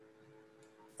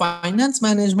Finance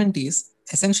management is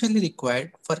essentially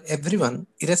required for everyone,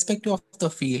 irrespective of the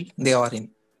field they are in.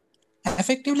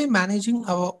 Effectively managing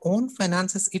our own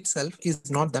finances itself is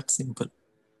not that simple.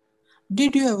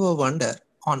 Did you ever wonder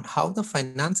on how the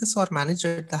finances are managed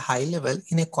at the high level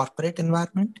in a corporate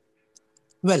environment?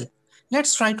 Well,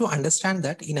 let's try to understand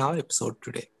that in our episode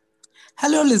today.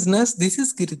 Hello, listeners. This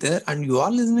is Giridhar, and you are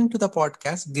listening to the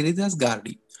podcast Giridhar's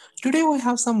Gardi. Today, we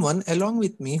have someone along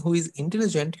with me who is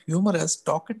intelligent, humorous,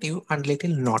 talkative, and little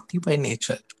naughty by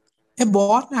nature. A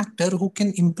born actor who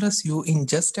can impress you in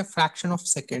just a fraction of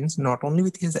seconds, not only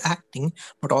with his acting,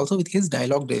 but also with his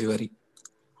dialogue delivery.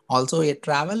 Also, a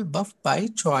travel buff by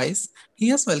choice, he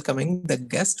is welcoming the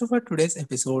guest for today's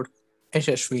episode,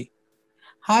 Yashashvi.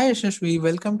 Hi, Yashashvi.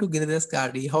 Welcome to Giridhar's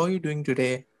Gardi. How are you doing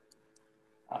today?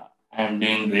 Uh, I'm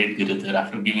doing great, Giridhar.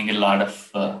 After giving a lot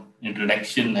of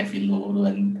introduction, I feel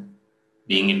overwhelmed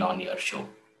being in on your show.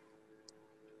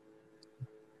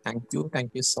 Thank you.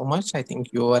 Thank you so much. I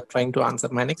think you are trying to answer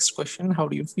my next question. How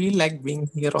do you feel like being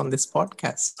here on this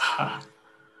podcast?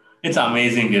 It's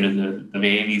amazing, Giridhar, the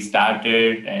way we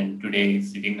started and today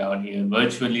sitting down here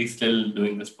virtually still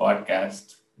doing this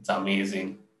podcast. It's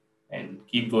amazing. And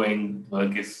keep going.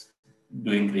 Work is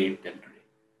doing great till today.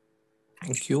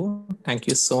 Thank you. Thank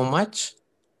you so much.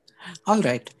 All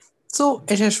right. So,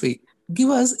 Yashashvi, give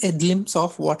us a glimpse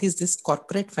of what is this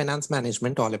corporate finance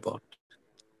management all about.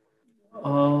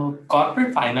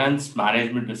 Corporate finance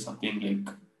management is something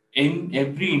like in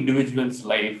every individual's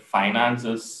life,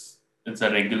 finances, it's a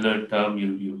regular term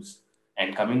you use.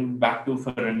 And coming back to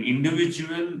for an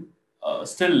individual,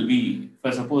 still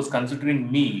for suppose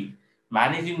considering me,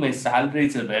 managing my salary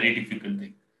is a very difficult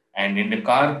thing. And in the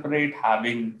corporate,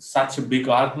 having such a big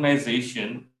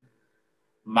organization,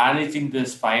 managing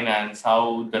this finance,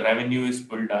 how the revenue is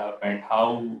pulled up, and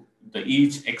how the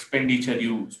each expenditure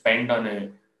you spend on a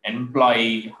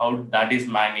employee, how that is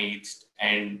managed,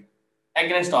 and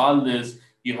against all this,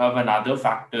 you have another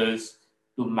factors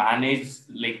to manage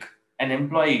like an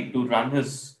employee to run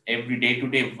his every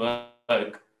day-to-day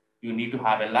work. You need to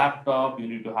have a laptop, you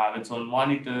need to have its own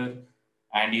monitor,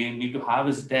 and you need to have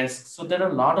his desk. So there are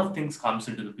a lot of things comes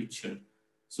into the picture.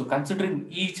 So considering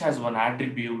each has one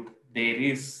attribute, there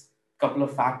is a couple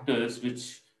of factors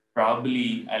which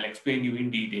probably I'll explain you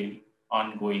in detail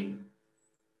ongoing.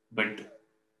 But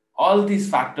all these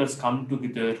factors come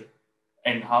together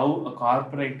and how a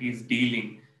corporate is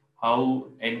dealing, how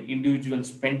an individual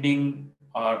spending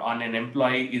or on an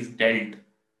employee is dealt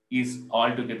is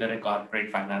altogether a corporate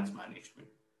finance management.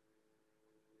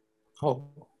 Oh,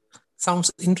 sounds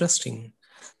interesting.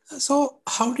 So,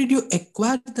 how did you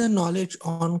acquire the knowledge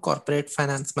on corporate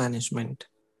finance management?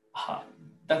 Uh,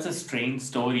 that's a strange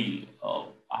story.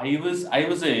 I was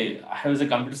a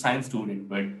computer science student,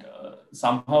 but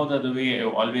somehow the other way I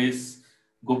always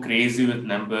go crazy with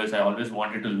numbers. I always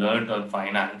wanted to learn on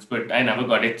finance, but I never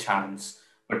got a chance.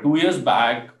 But 2 years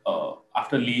back,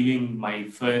 after leaving my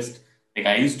first, like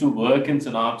I used to work in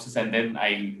Synopsys, and then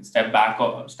I step out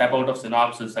of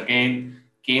Synopsys again,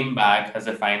 came back as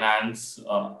a finance,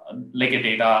 like a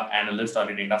data analyst or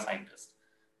a data scientist.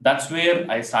 That's where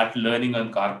I started learning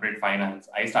on corporate finance.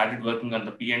 I started working on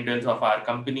the P&Ls of our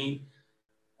company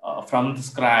from the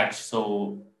scratch.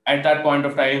 So at that point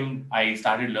of time, I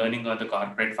started learning on the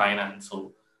corporate finance.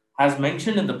 So as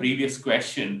mentioned in the previous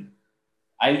question,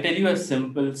 I'll tell you a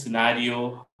simple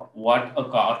scenario what a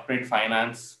corporate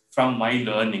finance from my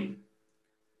learning.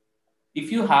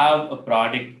 If you have a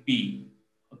product P,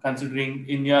 considering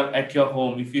in your at your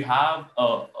home, if you have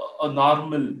a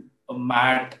normal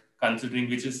mat, considering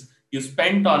which is you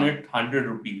spent on it 100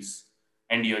 rupees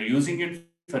and you're using it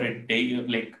for a day,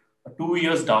 like 2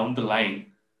 years down the line,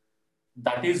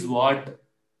 that is what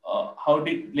how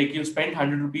did like you spent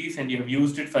 100 rupees and you have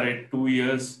used it for it 2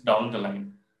 years down the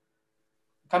line.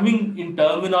 Coming in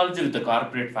terminology with the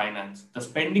corporate finance, the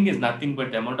spending is nothing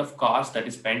but the amount of cost that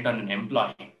is spent on an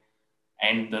employee,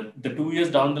 and the 2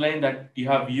 years down the line that you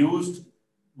have used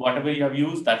whatever you have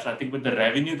used, that's nothing but the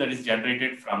revenue that is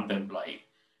generated from the employee.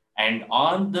 And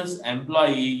on this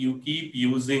employee you keep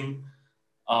using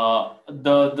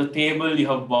the table you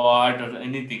have bought or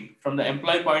anything. From the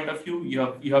employee point of view,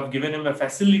 you have given him a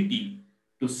facility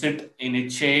to sit in a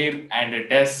chair and a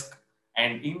desk,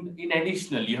 and in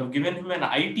additional you have given him an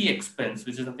IT expense,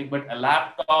 which is nothing but a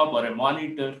laptop or a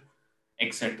monitor,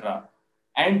 etc.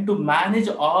 And to manage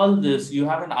all this, you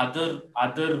have an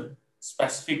other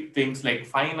specific things like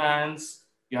finance.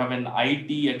 You have an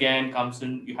IT again comes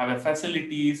in. You have a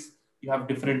facilities. You have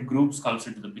different groups comes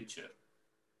into the picture.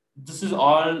 This is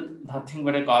all nothing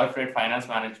but a corporate finance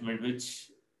management, which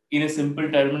in a simple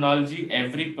terminology,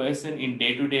 every person in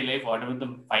day-to-day life, whatever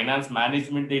the finance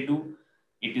management they do,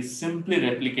 it is simply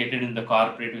replicated in the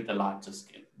corporate with a larger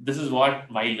scale. This is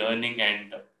what my learning,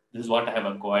 and this is what I have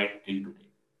acquired till today.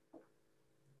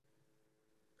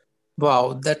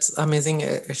 Wow, that's amazing,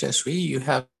 Yashashvi. You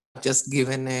have just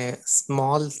given a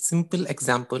small, simple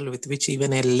example with which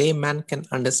even a layman can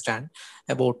understand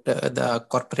about the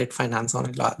corporate finance on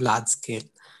a large scale.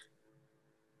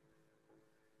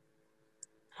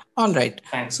 All right.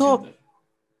 Thanks, So, Chintan.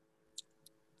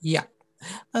 yeah.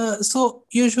 So,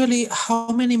 usually, how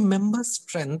many member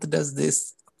strength does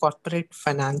this corporate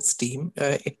finance team,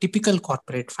 a typical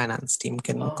corporate finance team,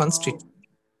 can Uh, constitute?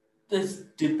 this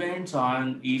depends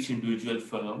on each individual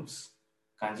firms.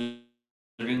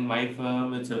 Considering my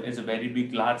firm, it's a very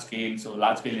big, large scale. So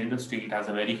large scale industry, it has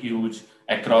a very huge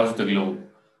across the globe.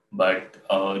 But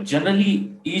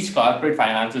generally, each corporate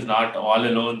finance is not all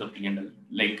alone the P&L.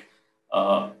 Like,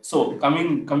 so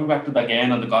coming back to the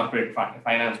again on the corporate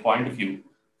finance point of view.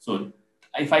 So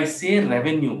if I say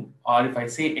revenue, or if I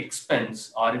say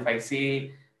expense, or if I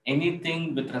say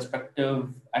anything with respective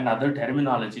and other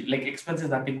terminology, like expense is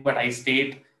nothing but I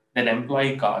state that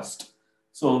employee cost.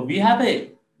 So we have a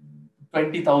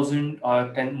 20,000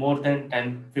 or 10, more than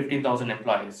 10, 15,000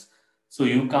 employees. So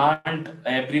you can't,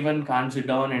 everyone can't sit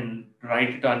down and write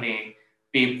it on a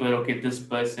paper, okay, this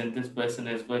person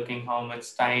is working how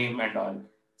much time and all.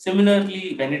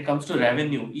 Similarly, when it comes to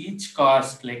revenue, each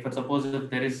cost, like for suppose if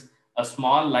there is a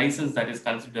small license that is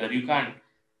considered, you can't.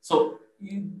 So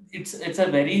it's a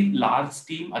very large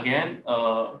team. Again,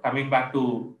 coming back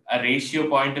to a ratio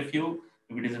point of view,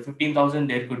 if it is a 15,000,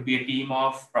 there could be a team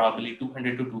of probably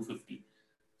 200 to 250.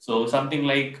 So something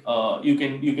like you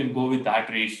can go with that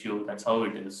ratio. That's how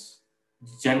it is.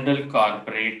 General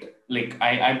corporate, like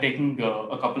I'm taking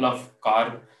a couple of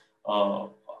uh,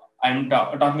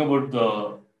 talking about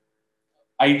the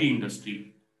IT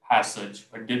industry as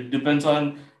such, but it depends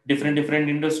on different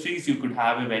industries. You could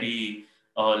have a very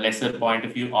lesser point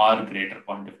of view or greater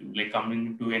point of view. Like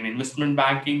coming to an investment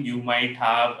banking, you might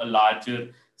have a larger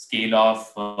scale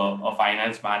of a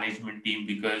finance management team,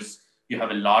 because you have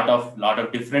a lot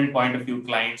of different point of view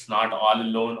clients, not all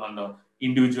alone on the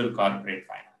individual corporate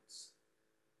finance.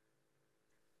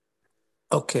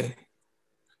 Okay.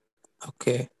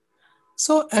 Okay.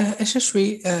 So,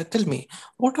 Yashashvi, tell me,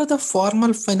 what are the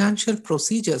formal financial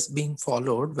procedures being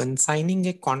followed when signing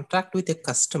a contract with a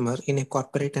customer in a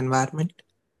corporate environment?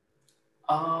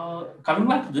 Coming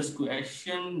back to this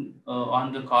question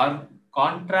on the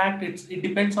contract, it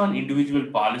depends on individual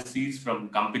policies from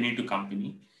company to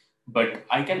company. But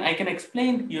I can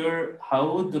explain here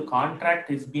how the contract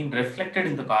is being reflected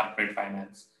in the corporate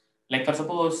finance. Like for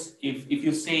suppose if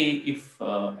you say, if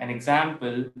an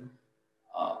example,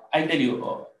 I'll tell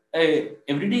you,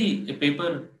 every day a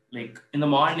paper, like in the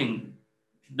morning,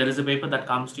 there is a paper that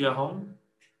comes to your home.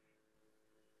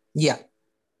 Yeah,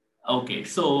 Okay,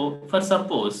 so for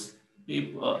suppose if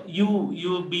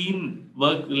you've been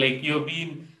work, like you've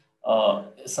been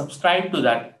subscribed to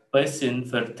that person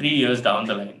for 3 years down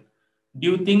the line.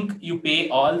 Do you think you pay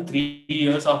all 3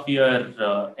 years of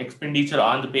your expenditure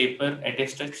on the paper at a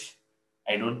stretch?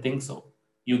 I don't think so.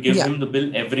 You give yeah, him the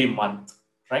bill every month,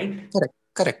 right? correct,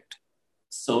 correct.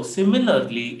 So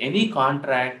similarly, any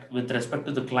contract with respect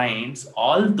to the clients,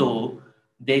 although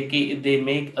they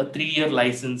make a 3 year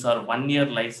license or 1 year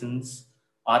license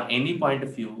or any point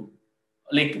of view,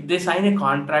 like they sign a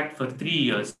contract for 3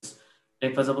 years.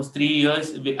 Like for suppose 3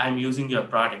 years, I'm using your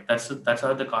product. That's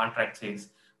how the contract says.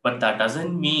 But that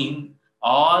doesn't mean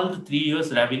all the 3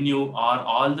 years revenue or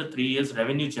all the 3 years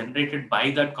revenue generated by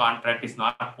that contract is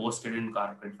not posted in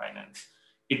corporate finance.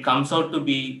 It comes out to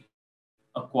be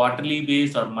a quarterly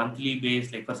based or monthly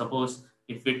based. Like for suppose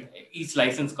if it each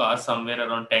license costs somewhere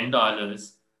around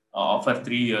 $10 for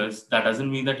 3 years, that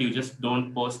doesn't mean that you just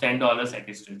don't post $10 at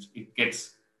a stretch. It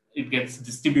gets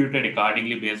distributed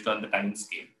accordingly based on the time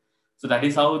scale. So that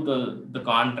is how the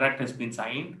contract has been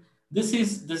signed.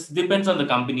 This depends on the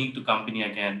company to company.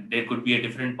 Again, there could be a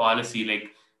different policy,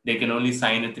 like they can only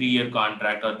sign a 3 year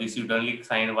contract, or they should only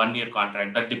sign a 1 year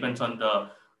contract. That depends on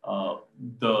uh,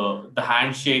 the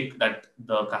handshake that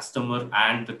the customer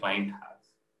and the client has.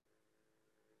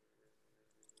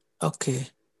 Okay,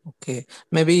 okay.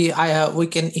 Maybe we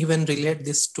can even relate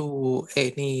this to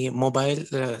any mobile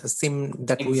SIM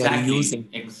that we are Exactly, using.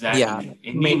 Yeah, exactly.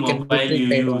 Any it can be mobile you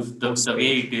prepaid or use, the way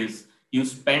postpaid. it is, you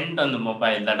spend on the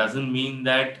mobile. That doesn't mean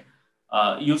that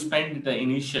you spend the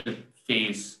initial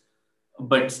phase,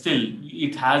 but still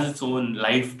it has its own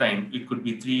lifetime. It could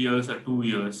be 3 years or 2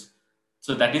 years.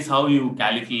 So that is how you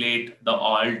calculate the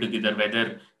all together,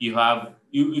 whether you have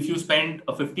if you spend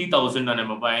 50,000 on a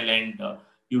mobile and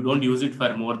you don't use it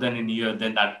for more than a year,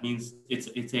 then that means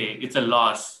it's a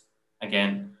loss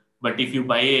again. But if you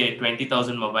buy a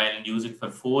 20,000 mobile and use it for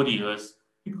 4 years,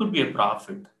 it could be a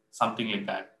profit, something like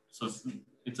that. So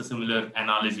it's a similar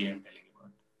analogy I'm telling you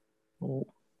about. Oh,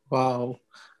 wow,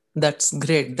 that's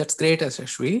great. That's great,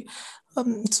 Ashashwi.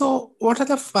 So, what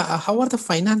are how are the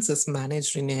finances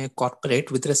managed in a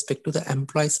corporate with respect to the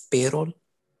employee's payroll?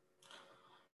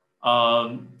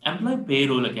 Employee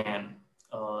payroll again.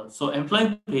 So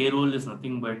employee payroll is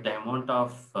nothing but the amount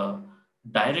of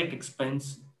direct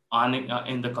expense on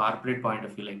in the corporate point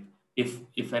of view. Like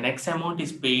if an X amount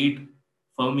is paid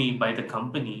for me by the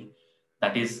company,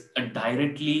 that is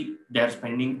directly they are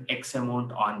spending X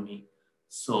amount on me.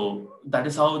 So that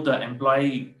is how the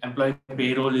employee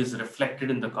payroll is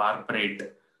reflected in the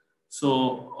corporate.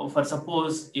 So, for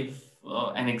suppose if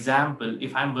an example,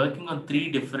 if I'm working on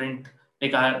three different,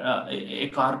 like a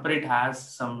corporate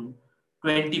has some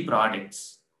 20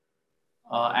 products,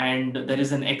 and there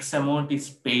is an X amount is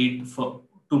paid for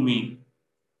to me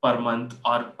per month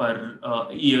or per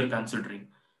year considering,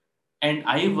 and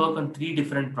I work on three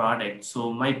different products.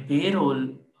 So my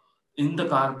payroll in the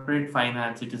corporate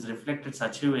finance, it is reflected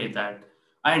such a way that,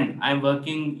 and I'm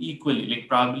working equally, like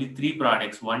probably three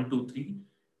products, one, two, three,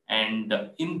 and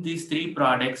in these three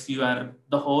products, you are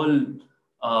the whole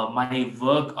my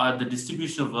work or the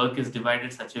distribution of work is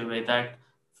divided such a way that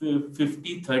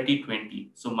 50, 30,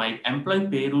 20. So my employee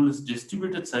payroll is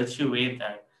distributed such a way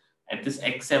that at this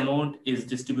X amount is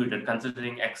distributed,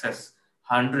 considering excess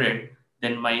 100,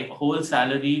 then my whole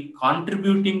salary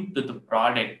contributing to the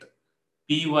product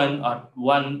P1 or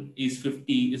 1 is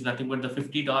 50 is nothing but the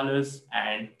 $50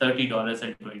 and $30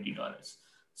 and $20.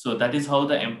 So that is how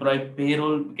the employee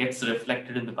payroll gets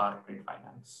reflected in the corporate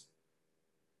finance.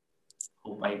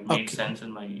 Hope I made Okay. sense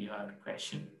in my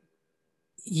question.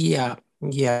 Yeah,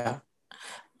 yeah.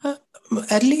 Uh,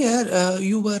 Earlier,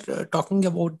 you were talking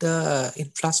about the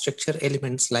infrastructure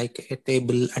elements like a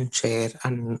table and chair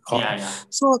and all. Yeah, yeah.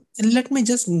 So let me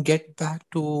just get back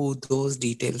to those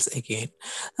details again.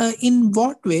 In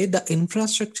what way the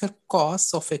infrastructure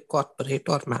costs of a corporate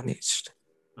are managed?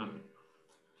 Mhm.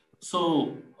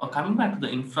 So coming back to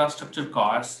the infrastructure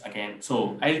costs again,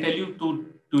 so I'll tell you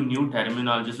two new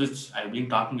terminologies which I've been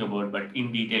talking about, but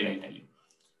in detail I'll tell you.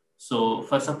 So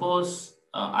for suppose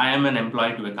I am an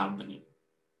employee to a company,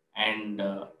 and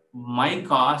my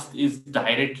cost is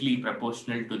directly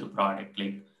proportional to the product.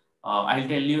 Like I'll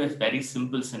tell you a very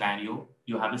simple scenario.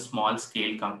 You have a small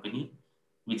scale company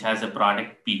which has a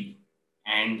product P,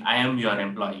 and I am your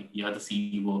employee. You're the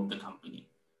CEO of the company,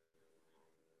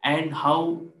 and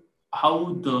how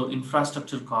the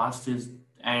infrastructure cost is,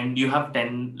 and you have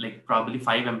 10, like probably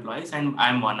 5 employees, and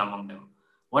I'm one among them.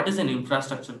 What is an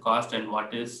infrastructure cost and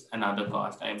what is another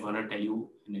cost? I'm going to tell you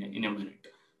in a minute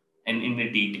and in a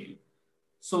detail.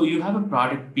 So you have a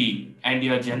product P and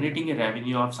you're generating a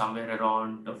revenue of somewhere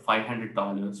around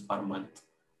 $500 per month.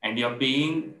 And you're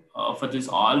paying for this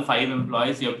all 5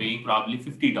 employees, you're paying probably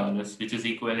 $50, which is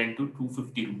equivalent to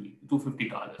 250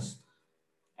 $250.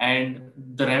 And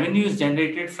the revenue is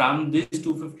generated from this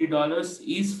 $250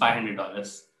 is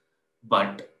 $500.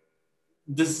 But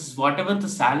this is whatever the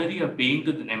salary you're paying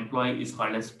to the employee is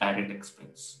called as direct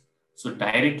expense. So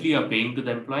directly you're paying to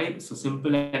the employee. So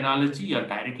simple analogy, you're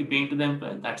directly paying to the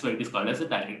employee. That's why it is called as a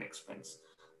direct expense.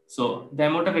 So the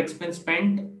amount of expense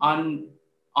spent on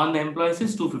the employees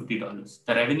is $250.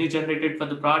 The revenue generated for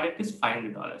the product is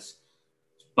 $500.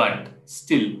 But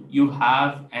still you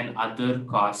have an other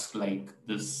cost like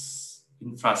this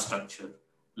infrastructure,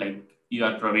 like you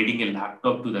are providing a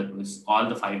laptop to that was all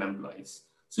the 5 employees,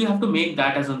 so you have to make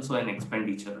that as also an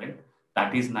expenditure, right?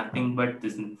 That is nothing but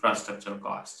this infrastructure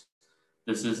cost.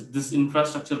 This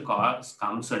infrastructure cost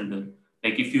comes under,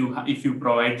 like if you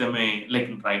provide them a, like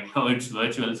right now it's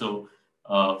virtual, so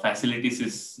facilities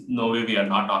is no way we are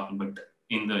not talking, but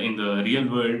in the real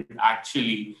world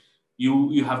actually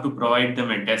you have to provide them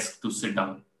a desk to sit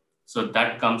down. So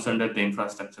that comes under the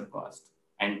infrastructure cost,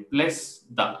 and plus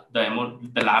the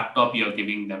amount, the laptop you're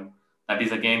giving them, that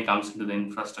is again comes into the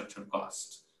infrastructure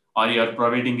cost. Or you're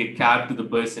providing a cab to the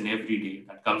person every day,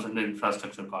 that comes under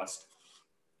infrastructure cost.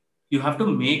 You have to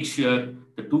make sure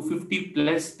the 250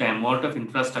 plus the amount of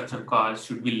infrastructure cost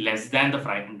should be less than the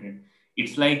 500.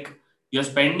 It's like you're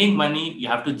spending money, you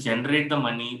have to generate the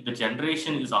money. The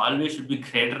generation is always should be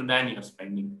greater than your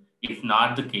spending. If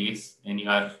not the case, then you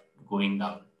are going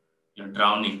down, you're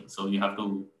drowning. So you have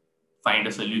to find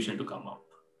a solution to come up.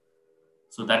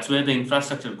 So that's where the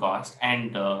infrastructure cost.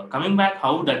 And coming back,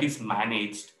 how that is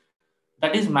managed,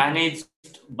 that is managed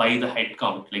by the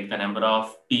headcount, like the number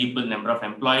of people, number of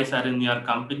employees are in your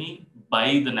company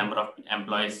by the number of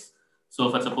employees. So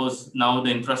for suppose now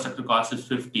the infrastructure cost is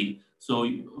 50. So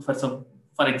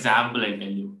for example, I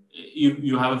tell you,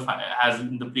 you have as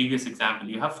in the previous example,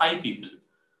 you have 5 people,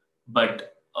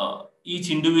 but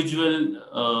each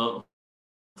individual,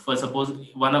 for suppose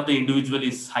one of the individual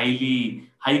is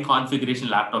high configuration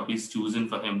laptop is chosen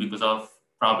for him because of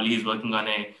probably he's working on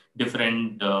a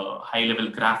different high level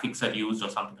graphics are used or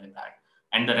something like that,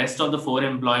 and the rest of the 4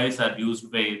 employees are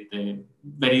used with a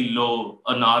very low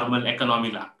a normal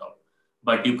economy laptop.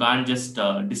 But you can't just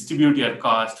distribute your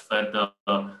cost for the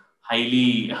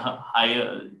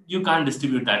higher. You can't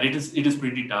distribute that. It is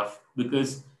pretty tough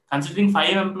because considering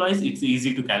 5 employees, it's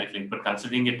easy to calculate. But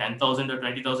considering a 10,000 or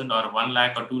 20,000 or 1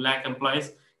 lakh or 2 lakh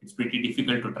employees, it's pretty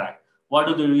difficult to track. What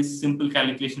do they do is simple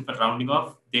calculation for rounding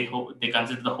off. They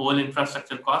consider the whole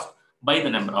infrastructure cost by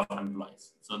the number of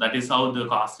employees. So that is how the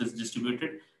cost is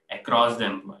distributed across the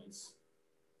employees.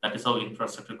 That is how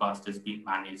infrastructure cost is being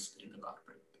managed in the corporate.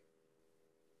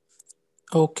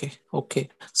 Okay, okay.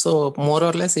 So more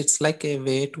or less, it's like a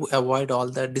way to avoid all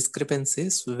the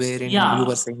discrepancies wherein you were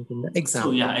Yeah. saying in the So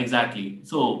example. yeah, exactly.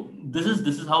 So this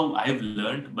is how I've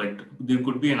learned, but there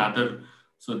could be another.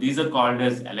 So these are called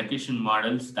as allocation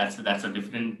models. That's a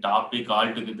different topic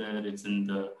altogether. It's in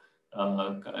the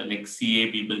like CA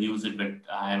people use it, but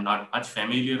I am not much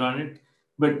familiar on it.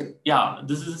 But yeah,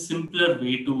 this is a simpler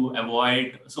way to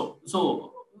avoid.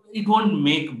 So it won't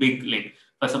make big like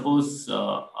for suppose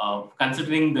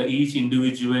considering the each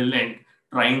individual and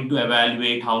trying to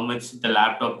evaluate how much the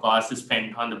laptop cost is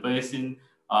spent on the person,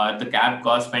 the cab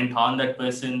cost spent on that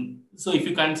person. So if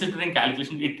you consider in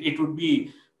calculation, it would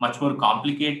be much more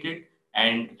complicated.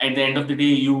 And at the end of the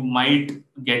day, you might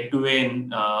get to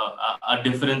a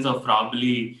difference of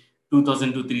probably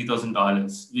 $2,000 to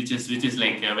 $3,000, which is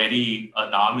like a very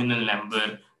nominal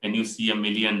number when you see a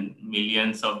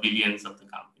millions of billions of the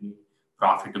company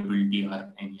profitability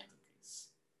or any other case.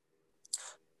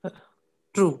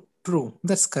 True, true.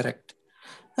 That's correct.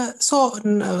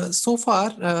 So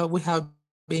far, we have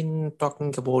been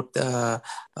talking about the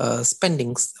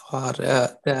spendings or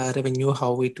the revenue,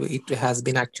 how it has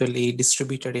been actually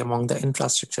distributed among the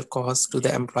infrastructure costs to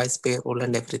the employees' payroll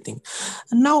and everything.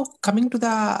 And now, coming to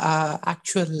the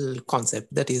actual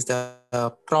concept, that is the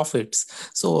profits.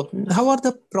 So, how are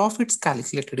the profits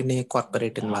calculated in a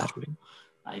corporate Yeah. environment?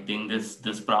 I think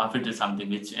this profit is something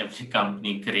which every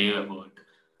company crave about.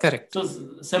 Correct. So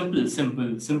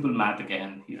simple math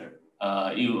again here.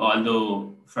 You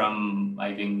although from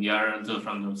I think you're also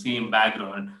from the same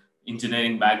background,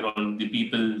 engineering background, the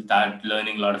people start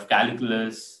learning a lot of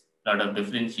calculus, a lot of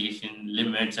differentiation,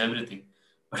 limits, everything.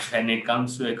 But when it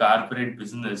comes to a corporate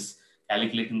business,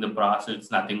 calculating the process,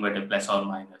 it's nothing but a plus or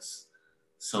minus.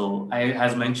 So I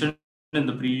as mentioned in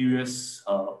the previous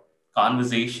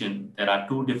conversation, there are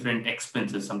two different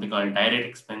expenses, something called direct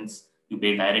expense, you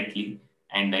pay directly,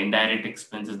 and the indirect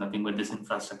expense is nothing but this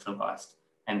infrastructure cost,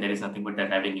 and there is nothing but the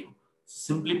revenue.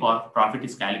 Simply profit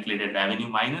is calculated revenue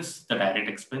minus the direct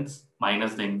expense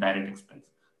minus the indirect expense.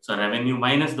 So revenue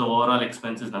minus the overall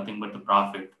expense is nothing but the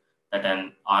profit that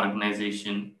an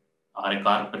organization or a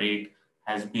corporate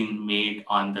has been made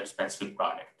on that specific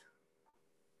product.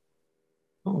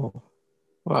 Oh.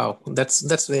 Wow,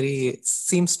 that's very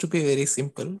seems to be very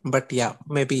simple, but yeah,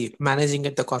 maybe managing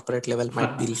at the corporate level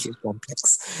might be a little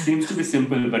complex. Seems to be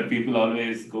simple, but people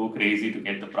always go crazy to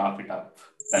get the profit up.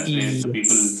 That's where the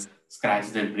people Yes. scratch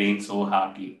their brain so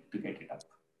hardly to get it up.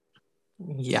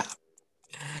 Yeah.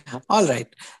 All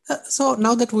right. So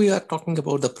now that we are talking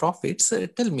about the profits,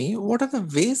 tell me what are the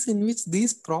ways in which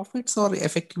these profits are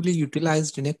effectively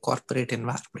utilized in a corporate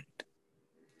environment?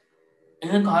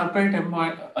 In a corporate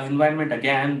environment,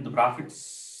 again, the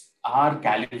profits are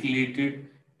calculated,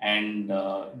 and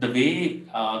the way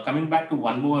coming back to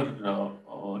one more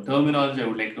terminology I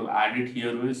would like to add it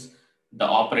here is the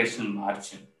operational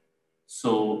margin.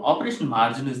 So, operation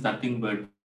margin is nothing but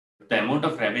the amount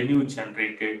of revenue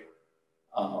generated,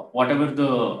 whatever the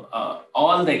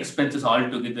all the expenses all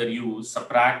together you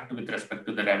subtract with respect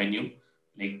to the revenue,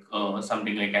 like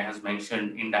something like I has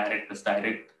mentioned, indirect plus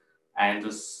direct, and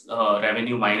this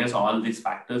revenue minus all these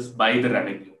factors by the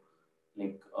revenue.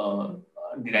 Like,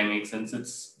 did I make sense?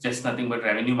 It's just nothing but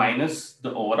revenue minus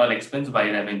the overall expense by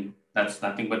revenue. That's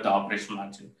nothing but the operation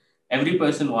margin. Every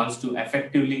person wants to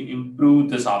effectively improve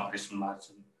this operation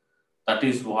margin. That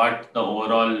is what the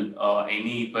overall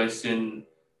any person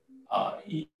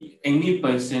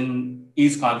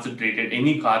is concentrated,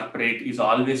 any corporate is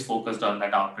always focused on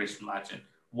that operation margin.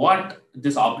 What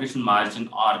this operation margin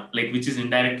or like which is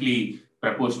indirectly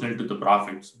proportional to the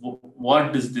profits.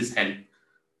 What does this help?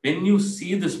 When you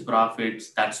see this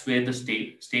profits, that's where the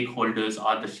stakeholders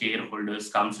or the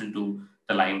shareholders comes into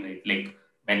the limelight. Like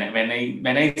when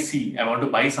I see I want to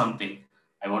buy something,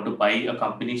 I want to buy a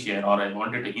company share, or I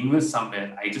wanted to invest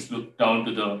somewhere, I just look down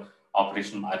to the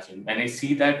operation margin. When I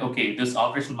see that, okay, this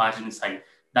operation margin is high,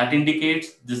 that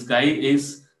indicates this guy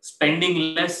is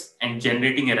spending less and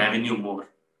generating a revenue more.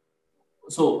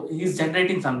 So he's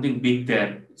generating something big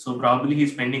there. So probably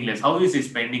he's spending less. How is he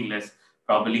spending less?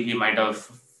 Probably he might have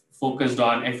focused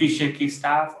on efficiently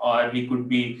staff, or he could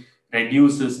be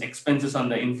reduces expenses on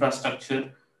the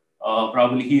infrastructure.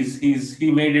 Probably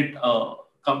he made it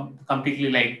completely,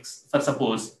 like, for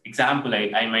suppose example,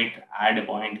 I might add a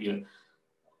point here.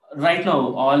 Right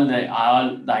now, all the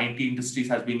IT industries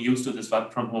has been used to this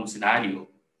work from home scenario.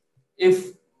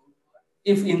 If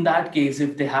if in that case,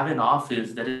 if they have an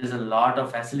office, there is a lot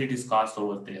of facilities cost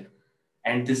over there.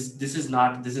 And this is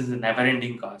a never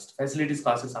ending cost. Facilities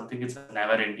cost is something, it's a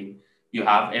never ending. You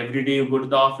have every day you go to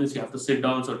the office, you have to sit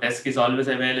down, so desk is always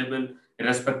available,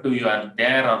 irrespective you are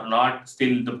there or not,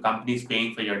 still the company is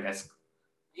paying for your desk.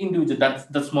 Individual, that's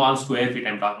the small square feet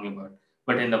I'm talking about.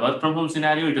 But in the work from home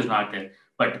scenario, it is not there.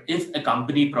 But if a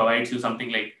company provides you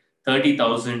something like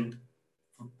 30,000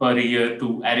 per year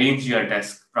to arrange your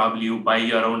desk, probably you buy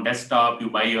your own desktop, you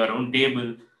buy your own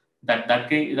table, that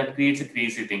creates a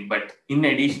crazy thing. But in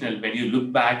additional, when you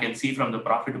look back and see from the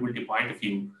profitability point of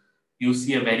view, you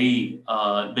see a very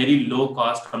low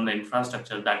cost from the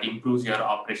infrastructure that improves your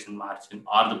operation margin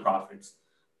or the profits.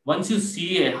 Once you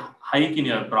see a hike in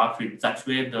your profits, that's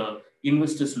where the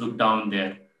investors look down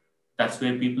there. That's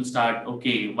where people start,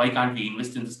 okay, why can't we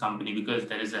invest in this company? Because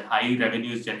there is a high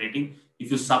revenue is generating.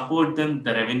 If you support them,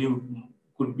 the revenue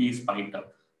could be spiked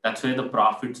up. That's where the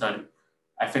profits are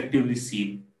effectively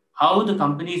seen. How the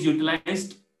company is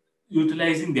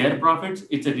utilizing their profits,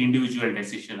 it's an individual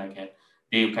decision again.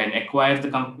 They can acquire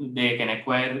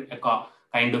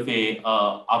kind of a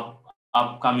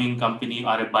upcoming company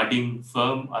or a budding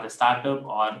firm or a startup,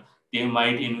 or they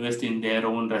might invest in their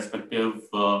own respective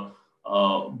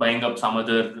buying up some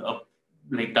other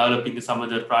like developing some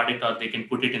other product, or they can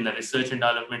put it in the research and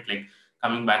development. Like,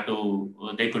 coming back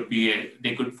to they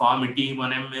could form a team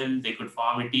on ML, they could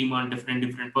form a team on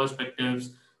different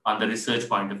perspectives on the research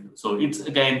point of view. So it's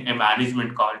again a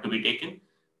management call to be taken.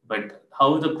 But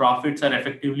how the profits are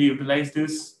effectively utilized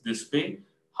is this way.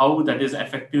 How that is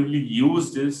effectively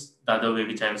used is the other way,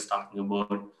 which I was talking about,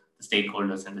 the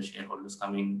stakeholders and the shareholders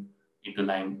coming into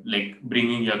line, like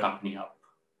bringing your company up.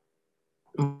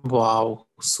 Wow,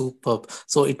 superb.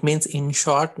 So it means, in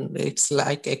short, it's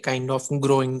like a kind of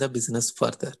growing the business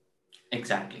further.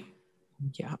 Exactly.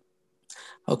 Yeah.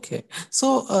 Okay.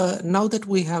 So now that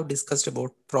we have discussed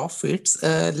about profits,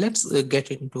 let's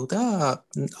get into the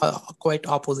quite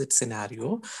opposite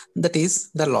scenario, that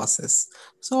is the losses.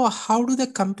 So how do the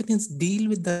companies deal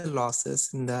with the losses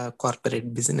in the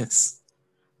corporate business?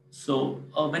 So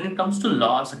when it comes to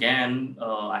loss, again,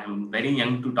 I'm very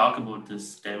young to talk about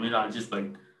this terminologies, but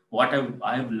what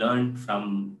I've learned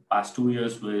from past 2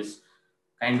 years was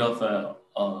kind of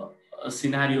a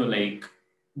scenario like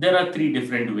there are three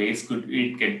different ways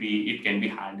it can be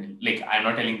handled. Like, I'm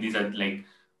not telling these are like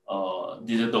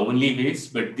these are the only ways,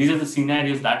 but these are the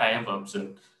scenarios that I have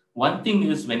observed. One thing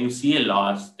is, when you see a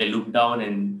loss, they look down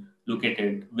and look at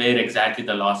it where exactly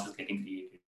the loss is getting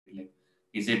created. Like,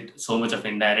 is it so much of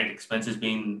indirect expenses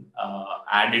being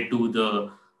added to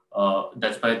the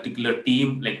that particular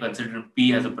team? Like, consider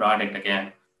P as a product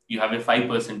again. You have a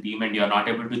 5% team and you are not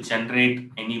able to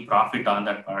generate any profit on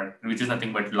that part, which is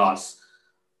nothing but loss.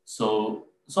 So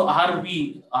are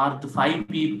the five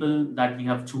people that we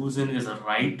have chosen is a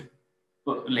right,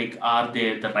 like, are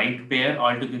they the right pair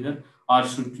altogether, or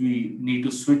should we need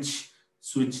to switch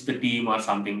the team or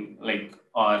something, like,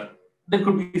 or there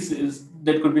could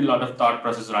be a lot of thought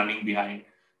process running behind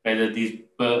whether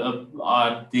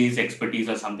are these expertise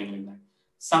or something like that.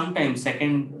 Sometimes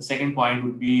second point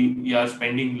would be, you are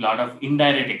spending a lot of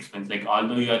indirect expense. Like,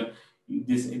 although you are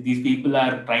these people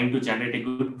are trying to generate a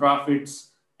good profits,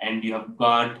 and you have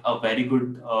got a very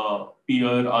good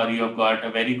peer, or you have got a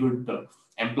very good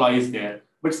employees there,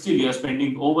 but still you are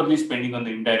spending overly spending on the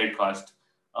indirect cost.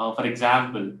 For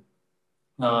example,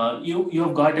 you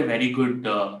have got a very good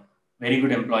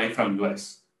employee from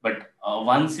US, but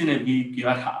once in a week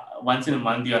once in a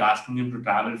month you are asking him to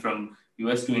travel from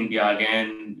US to India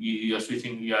again. You are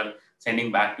switching, you are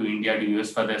sending back to India to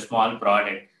US for the small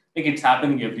product. Like, it's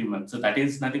happening every month. So that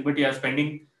is nothing but you are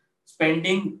spending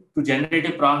to generate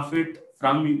a profit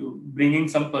from bringing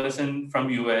some person from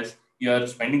US. You are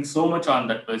spending so much on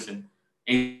that person.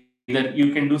 Either either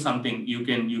you can do something, you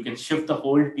can shift the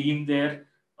whole team there,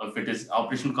 or if it is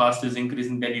operation cost is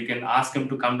increasing, then you can ask him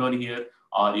to come down here,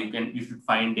 or you should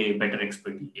find a better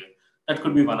expertise here. That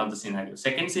could be one of the scenarios.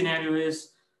 Second scenario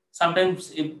is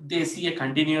sometimes if they see a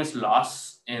continuous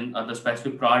loss in the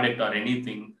specific product or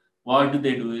anything, what do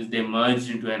they do is they merge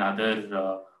into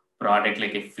another product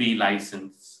like a free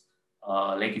license.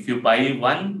 Like if you buy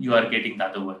one, you are getting the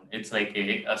other one. It's like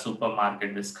a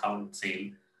supermarket discount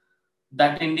sale.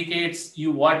 That indicates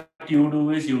you what you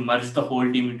do is you merge the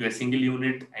whole team into a single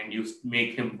unit and you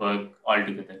make him work all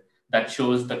together. That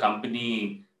shows the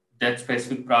company that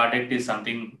specific product is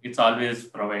something it's always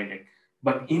provided.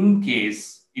 But in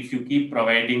case if you keep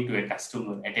providing to a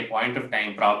customer at a point of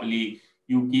time, probably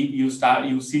you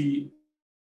see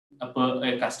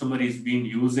a customer is been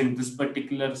using this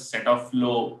particular set of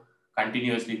flow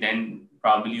continuously, then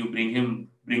probably you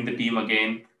bring the team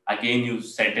again you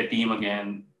set a team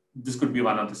again. This could be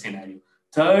one of the scenario.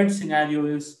 Third scenario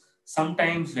is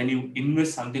sometimes when you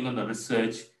invest something on the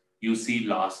research, you see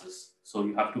losses. So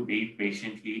you have to wait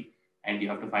patiently and you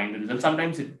have to find the result.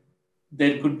 Sometimes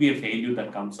there could be a failure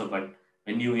that comes up, but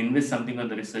when you invest something on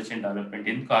the research and development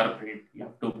in corporate, you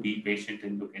have to be patient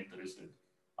and look at the result,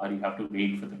 or you have to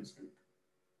wait for the result.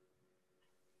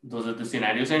 Those are the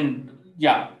scenarios. And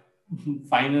yeah,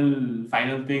 final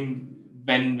thing,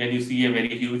 when you see a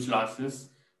very huge losses,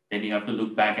 then you have to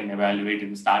look back and evaluate in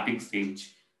the starting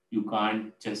stage. You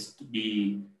can't just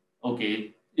be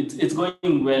okay, it's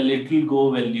going well, it will go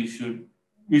well.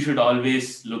 You should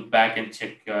always look back and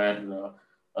check your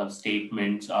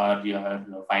statements or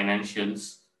your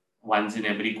financials once in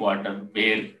every quarter.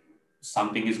 Where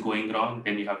something is going wrong,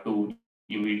 then you have to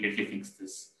immediately fix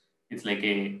this. It's like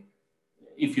a,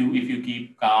 if you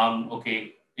keep calm,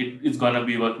 okay, it's gonna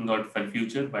be working out for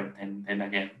future, but then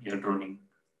again you're drowning.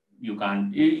 You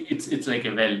can't, it's like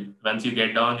a well, once you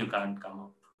get down you can't come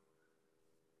up.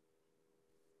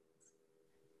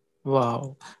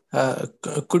 Wow.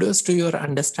 Kudos to your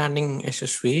understanding,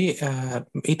 Yashasvi.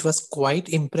 It was quite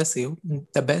impressive.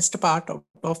 The best part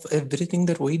of everything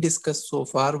that we discussed so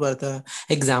far were the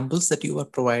examples that you are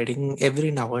providing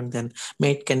every now and then.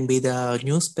 May it can be the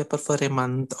newspaper for a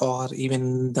month, or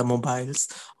even the mobiles,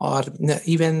 or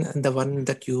even the one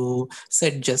that you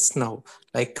said just now,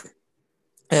 like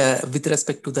with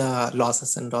respect to the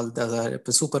losses and all the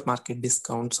supermarket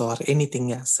discounts or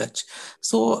anything as such.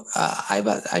 So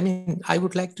I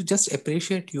would like to just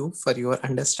appreciate you for your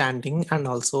understanding and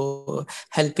also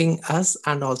helping us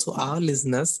and also our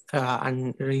listeners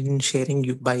and in sharing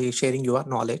you by sharing your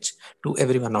knowledge to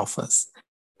every one of us.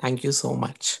 Thank you so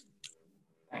much.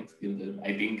 Thanks, Gilder.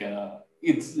 I think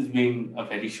it's been a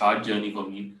very short journey for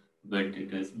me, but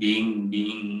it is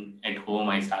being at home.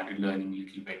 I started learning a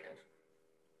little better.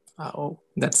 Oh,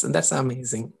 that's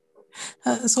amazing.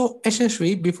 So,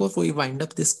 Yashashvi, before we wind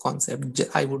up this concept,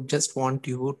 I would just want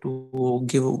you to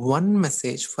give one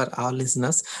message for our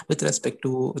listeners with respect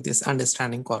to this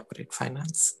understanding corporate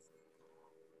finance.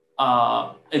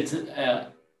 It's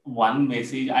one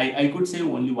message. I could say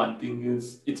only one thing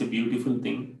is it's a beautiful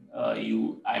thing.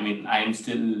 I mean, I am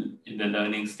still in the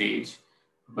learning stage,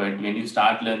 but when you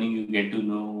start learning, you get to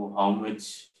know how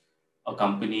much a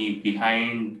company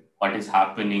behind what is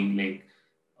happening.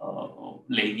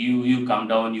 Like you come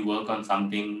down, you work on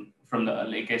something from the,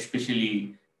 like,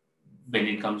 especially when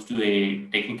it comes to a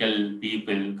technical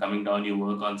people coming down, you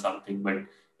work on something, but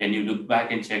when you look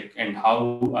back and check and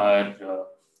how are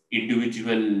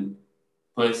individual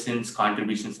person's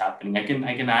contributions happening. I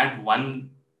can add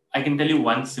one. I can tell you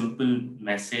one simple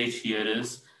message here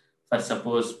is, for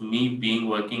suppose me being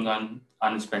working on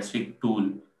a specific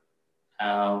tool,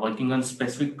 working on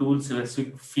specific tool,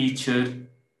 specific feature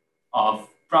of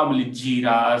probably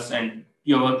Jiras, and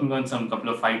you're working on some couple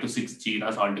of 5 to 6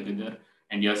 Jiras altogether,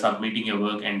 and you're submitting your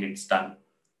work and it's done.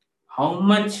 How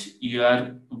much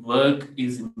your work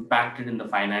is impacted in the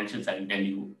financials, I'll tell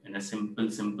you in a simple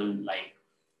line.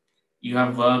 You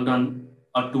have worked on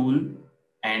a tool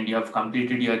and you have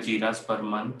completed your Jiras per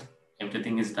month,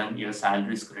 everything is done, your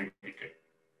salary is credited.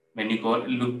 When you go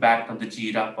look back on the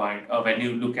Jira point, or when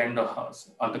you look at the house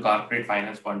or the corporate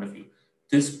finance point of view,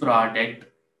 this product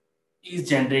is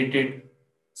generated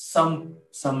some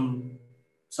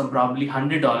some probably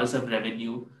 $100 of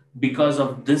revenue because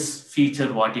of this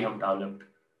feature what you have developed,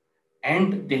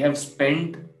 and they have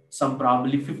spent some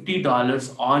probably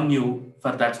 $50 on you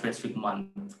for that specific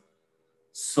month.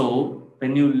 So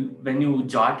when you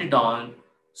jot it down,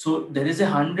 so there is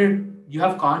 100, you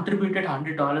have contributed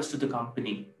 $100 to the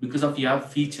company because of your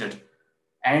feature,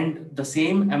 and the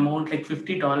same amount like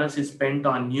 $50 is spent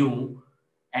on you,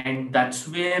 and that's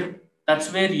where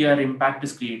That's where your impact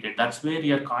is created. That's where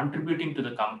you're contributing to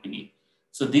the company.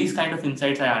 So these kind of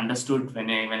insights I understood when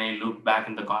I look back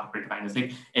in the corporate finance.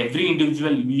 Like every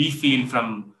individual, we feel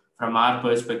from our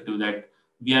perspective that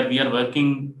we are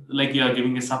working, like you are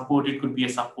giving a support. It could be a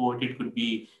support. It could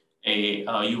be a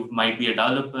you might be a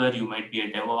developer. You might be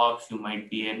a DevOps. You might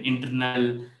be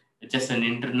just an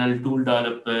internal tool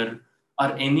developer,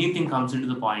 or anything comes into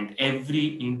the point.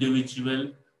 Every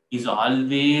individual is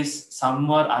always some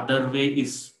or other way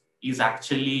is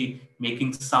actually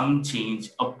making some change,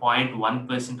 a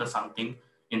 0.1% or something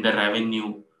in the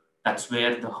revenue. That's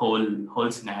where the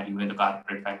whole scenario in the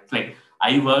corporate fact. Like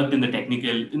I worked in the technical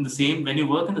in the same when you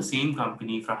work in the same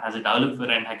company from as a developer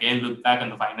and again look back on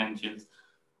the financials.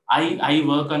 I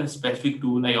work on a specific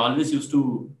tool. I always used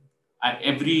to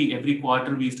every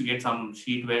quarter we used to get some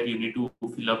sheet where you need to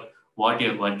fill up what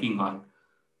you're working on.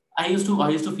 I used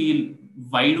to feel,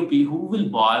 why do people, who will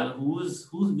bother, who's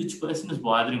which person is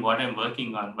bothering what I'm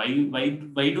working on?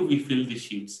 Why do we fill these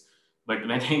sheets? But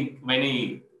when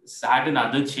I sat in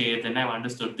other chair, then I've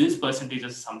understood this percentage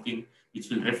is something which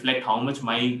will reflect how much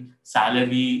my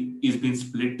salary is being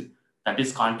split, that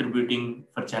is contributing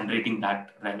for generating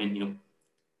that revenue.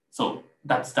 So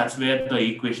that's where the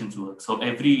equations work. So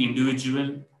every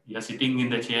individual, you're sitting in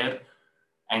the chair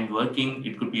and working,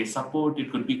 it could be a support,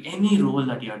 it could be any role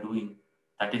that you are doing.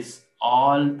 That is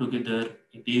all together.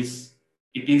 It is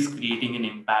creating an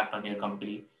impact on your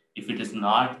company. If it is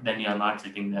not, then you are not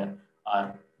sitting there,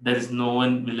 or there is no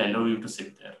one will allow you to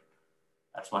sit there.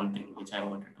 That's one thing which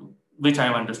I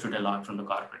have understood a lot from the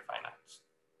corporate finance.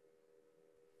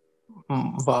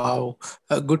 Wow.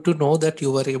 Good to know that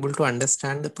you were able to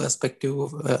understand the perspective. You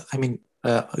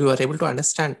were able to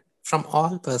understand from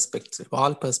all perspectives.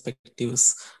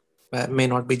 May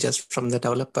not be just from the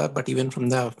developer, but even from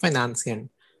the finance end.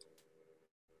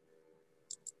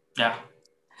 Yeah.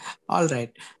 All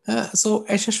right. So,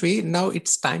 Yashashvi, now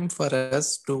it's time for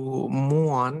us to move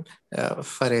on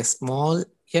for a small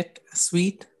yet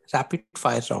sweet rapid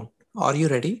fire round. Are you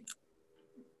ready?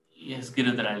 Yes,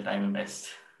 Giridhar, I'll try my best.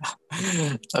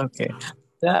 Okay.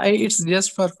 It's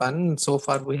just for fun. So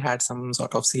far, we had some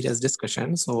sort of serious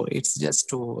discussion. So it's just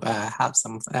to have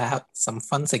some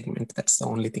fun segment. That's the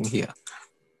only thing here.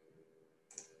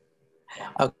 Yeah,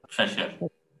 Okay. sure.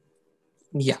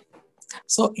 Yeah.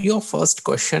 So your first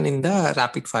question in the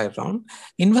rapid fire round: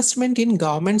 investment in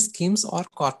government schemes or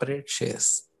corporate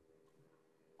shares?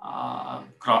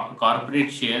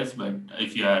 Corporate shares, but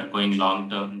if you are going long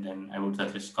term, then I would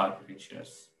suggest corporate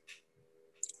shares.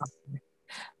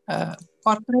 Uh,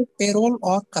 Corporate payroll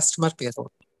or customer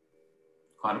payroll?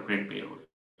 Corporate payroll.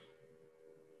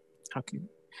 Okay.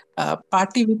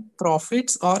 Party with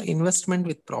profits or investment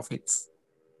with profits?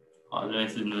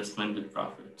 Always investment with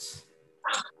profits.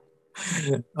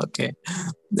 Okay.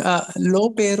 Low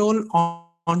payroll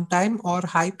on time or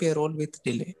high payroll with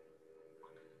delay?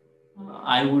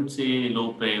 I would say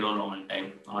low payroll on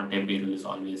time. On time payroll is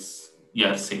always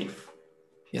you're safe.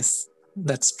 Yes,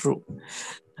 that's true.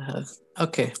 Uh,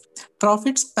 okay.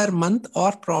 Profits per month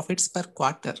or profits per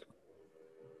quarter?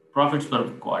 Profits per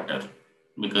quarter,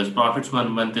 because profits per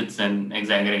month it's an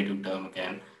exaggerated term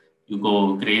again. You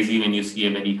go crazy when you see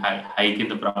a very high hike in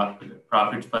the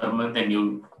profits per month, and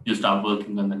you stop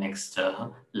working on the next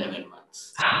 11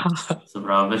 months. So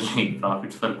probably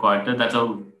profits per quarter. That's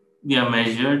how we are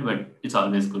measured, but it's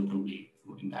always good to be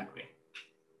in that way.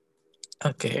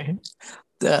 Okay.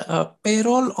 The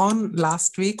payroll on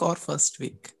last week or first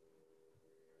week?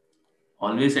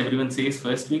 Always everyone says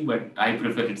first week, but I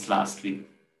prefer it's last week.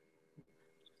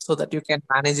 So that you can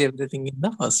manage everything in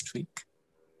the first week.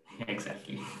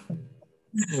 Exactly.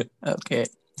 Okay.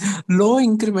 Low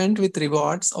increment with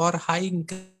rewards or high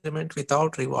increment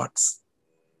without rewards?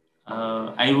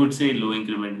 I would say low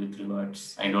increment with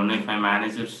rewards. I don't know if my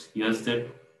manager hears that,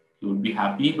 he would be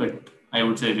happy, but I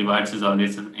would say rewards is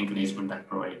always an encouragement that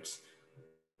provides.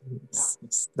 Yeah.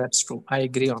 Yes, that's true. I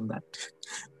agree on that.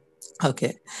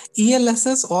 Okay.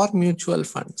 ELSS or mutual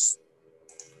funds?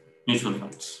 Mutual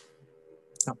funds.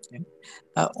 Okay.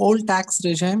 Old tax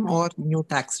regime or new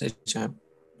tax regime?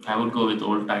 I would go with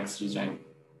old tax regime.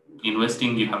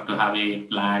 Investing, you have to have a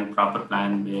proper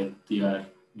plan where your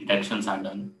deductions are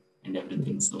done and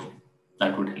everything. Yes. So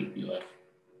that would help your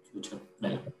future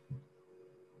well.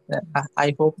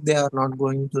 I hope they are not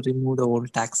going to remove the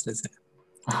old tax regime.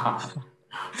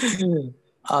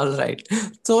 All right.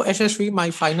 So, Yashashvi,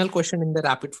 my final question in the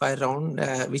rapid fire round,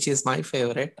 which is my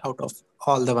favorite out of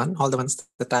all the ones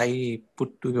that I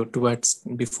put to you towards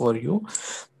before you.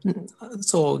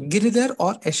 So, Giridhar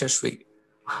or Yashashvi?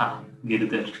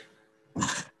 Girdhar,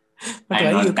 But I'm why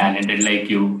you not can talented like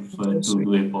you to Yashashvi?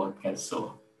 do a podcast.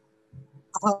 So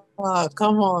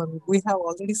Come on. We have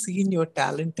already seen your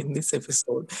talent in this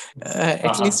episode. At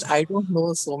Uh-huh. least I don't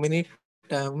know so many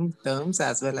terms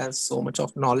as well as so much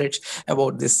of knowledge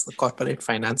about this corporate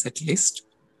finance, at least.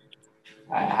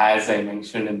 As I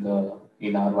mentioned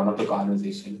in our one of the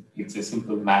conversation, it's a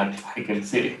simple math, I can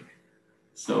say.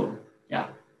 So yeah,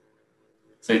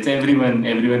 so it's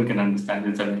everyone can understand.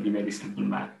 It's a very simple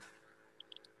math.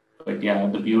 But yeah,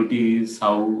 the beauty is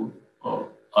how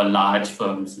a large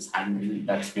firms is handled.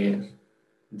 That's where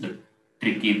the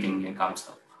tricky thing comes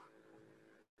up.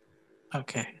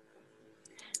 Okay.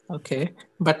 Okay.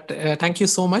 But thank you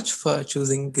so much for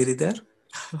choosing Giridhar.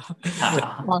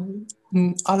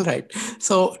 All right.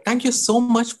 So, thank you so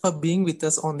much for being with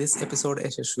us on this episode,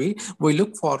 Yashashvi. We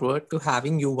look forward to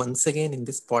having you once again in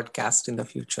this podcast in the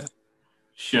future.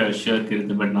 Sure,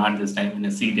 Tirtha, but not this time in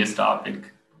a serious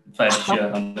topic. For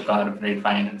sure, on the corporate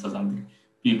finance or something.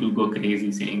 People go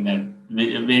crazy saying that,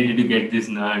 where did you get this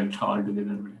nerd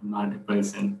altogether? I'm not a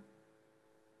person.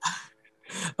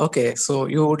 Okay. So,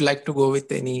 you would like to go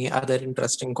with any other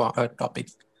interesting topic?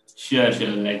 Sure,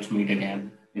 let's meet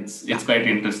again. Yeah, It's quite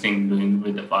interesting doing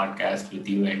with the podcast with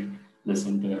you and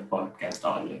listen to a podcast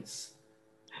always.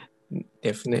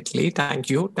 definitely. Thank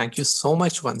you. Thank you so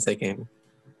much once again.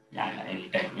 Yeah,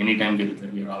 anytime,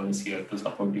 Tirtha, we're always here to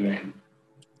support you and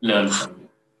learn from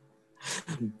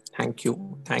you. Thank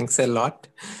you. Thanks a lot.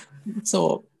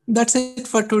 So, that's it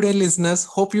for today, listeners.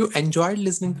 Hope you enjoyed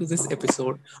listening to this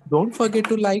episode. Don't forget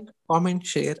to like, comment,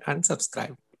 share, and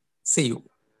subscribe. See you.